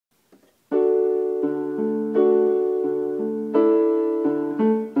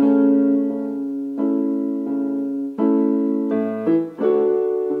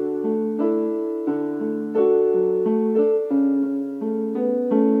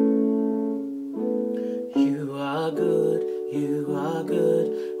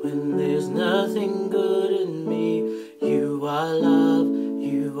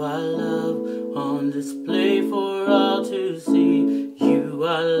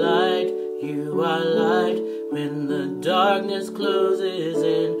you are light when the darkness closes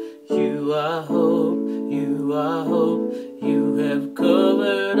in. You are hope, you are hope. You have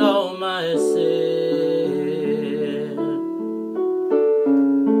covered all my sin.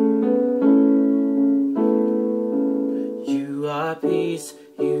 You are peace,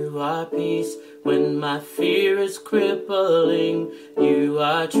 you are peace when my fear is crippling. You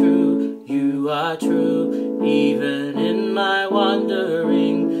are true, even in my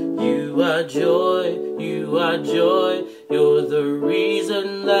wandering. You are joy, you are joy. You're the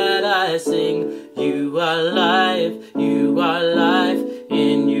reason that I sing. You are life,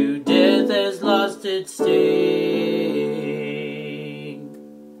 in you death has lost its sting.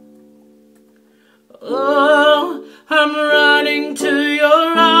 Oh, I'm running to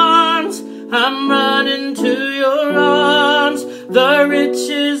your arms, I'm running to your arms. The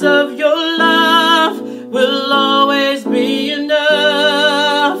riches of your love will always be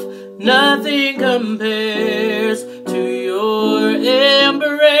enough. Nothing compares to your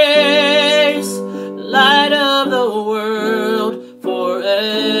embrace. Light of the world,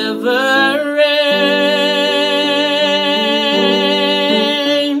 forever reign.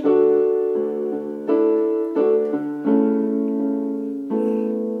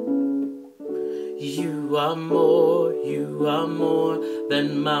 You are more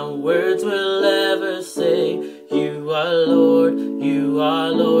than my words will ever say. You are Lord,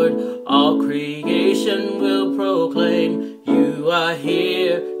 all creation will proclaim. You are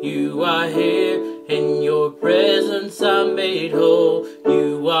here, in your presence I'm made whole.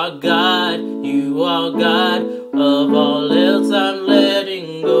 You are God, of all else I'm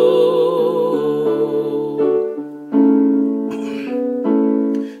letting go.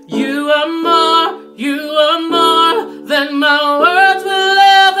 You are more than my words will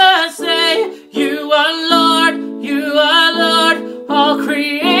ever say. You are Lord, all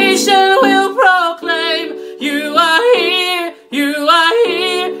creation will proclaim. You are here,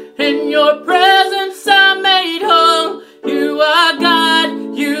 in your presence I'm made whole. You are God,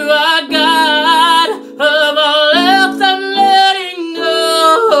 of all else I'm letting go.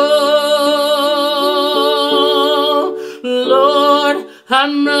 Lord,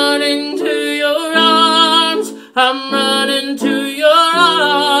 I'm running to your arms, I'm running to your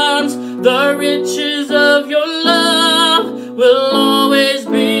arms. The riches of your love will always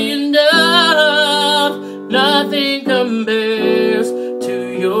be enough. Nothing compares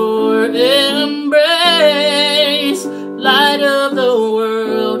to your embrace. Light of the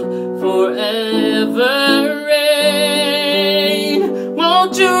world, forever reign.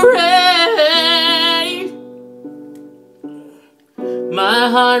 Won't you reign? My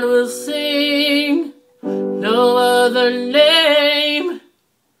heart will sing, no other name.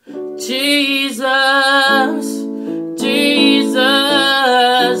 Jesus,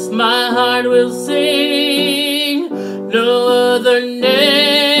 my heart will sing, no other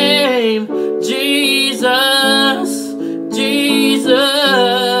name. Jesus,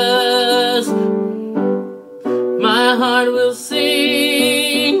 my heart will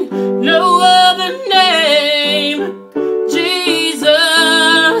sing, no other name. Jesus,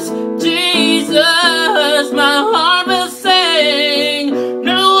 my heart will sing,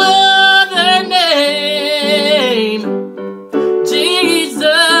 no other name.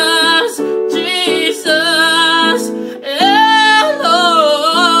 Jesus, Lord.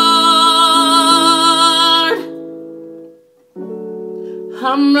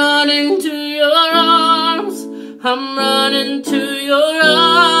 I'm running to your arms, I'm running to your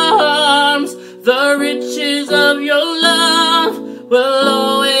arms. The riches of your love will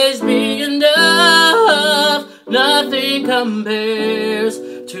always be enough. Nothing compares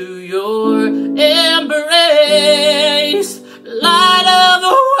to your